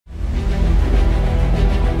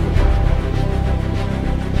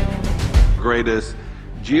greatest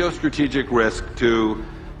geostrategic risk to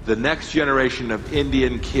the next generation of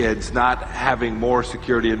Indian kids not having more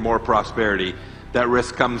security and more prosperity. That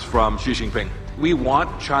risk comes from Xi Jinping. We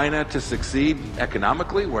want China to succeed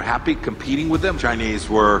economically. We're happy competing with them. Chinese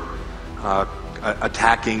were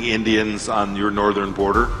attacking Indians on your northern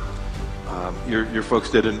border. Your folks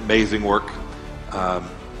did amazing work.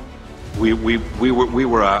 You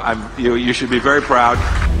should be very proud.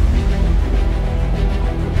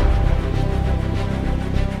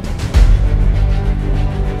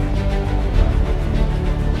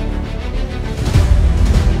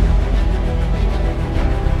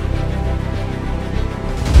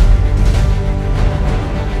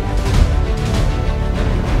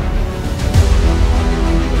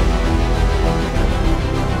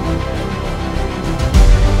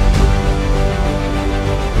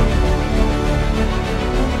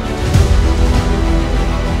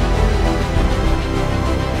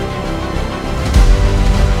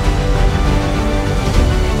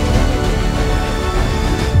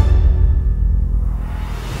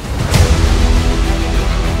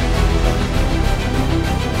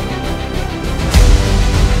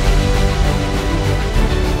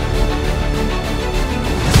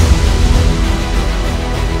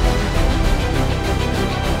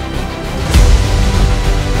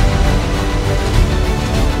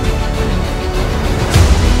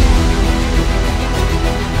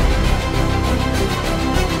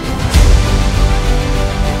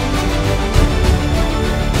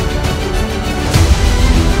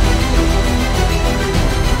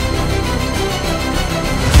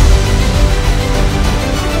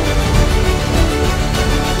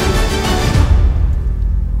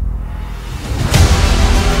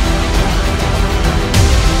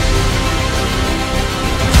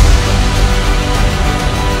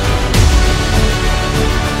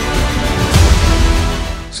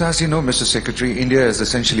 So as you know, Mr. Secretary, India has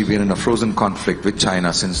essentially been in a frozen conflict with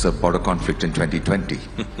China since the border conflict in 2020.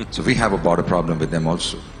 So we have a border problem with them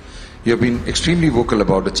also. You have been extremely vocal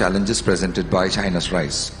about the challenges presented by China's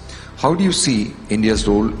rise. How do you see India's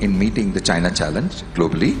role in meeting the China challenge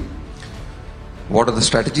globally? What are the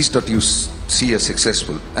strategies that you see as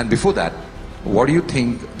successful? And before that, what do you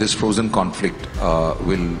think this frozen conflict how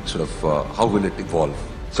will it evolve?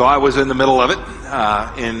 So I was in the middle of it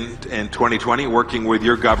in 2020, working with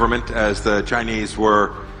your government as the Chinese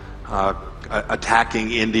were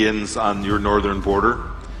attacking Indians on your northern border.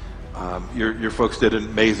 Your folks did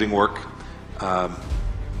amazing work. You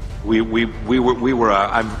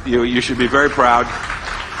should be very proud.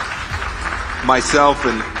 Myself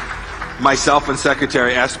and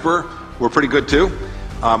Secretary Esper were pretty good too.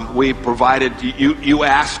 We provided, you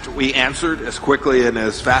asked, we answered as quickly and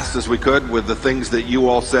as fast as we could with the things that you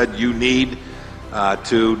all said you need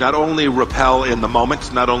to not only repel in the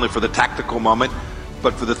moment, not only for the tactical moment,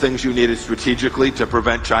 but for the things you needed strategically to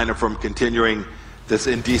prevent China from continuing this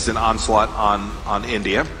indecent onslaught on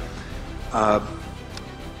India.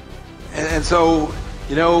 And so,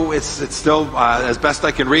 you know, it's still, as best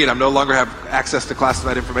I can read, I no longer have access to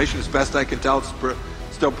classified information. As best I can tell, it's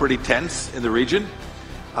still pretty tense in the region.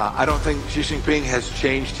 I don't think Xi Jinping has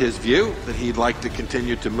changed his view that he'd like to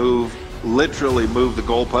continue to literally move the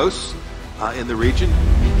goalposts in the region.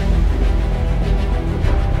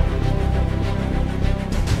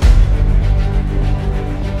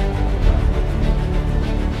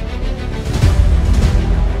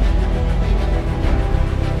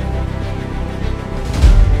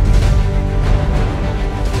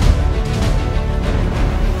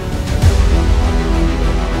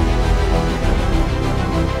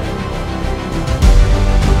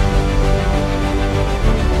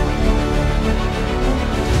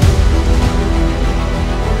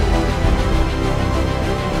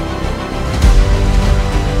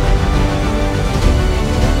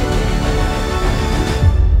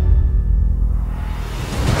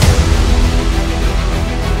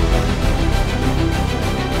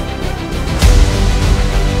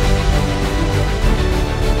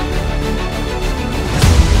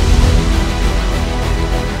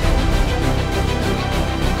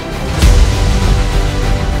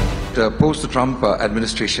 Post the Trump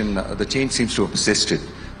administration, the change seems to have persisted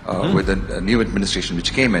with the new administration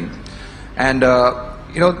which came in. And,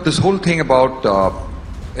 you know, this whole thing about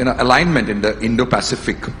alignment in the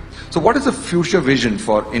Indo-Pacific. So what is the future vision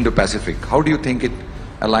for Indo-Pacific? How do you think it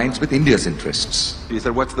aligns with India's interests? He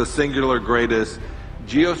said, what's the singular greatest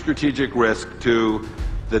geostrategic risk to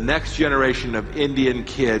the next generation of Indian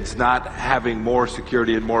kids not having more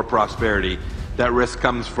security and more prosperity? That risk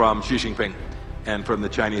comes from Xi Jinping and from the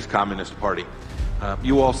Chinese Communist Party.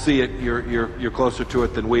 You all see it, you're closer to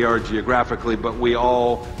it than we are geographically, but we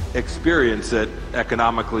all experience it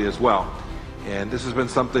economically as well. And this has been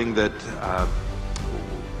something that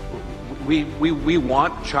we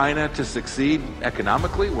want China to succeed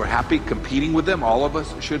economically. We're happy competing with them, all of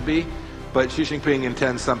us should be, but Xi Jinping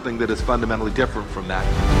intends something that is fundamentally different from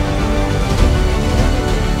that.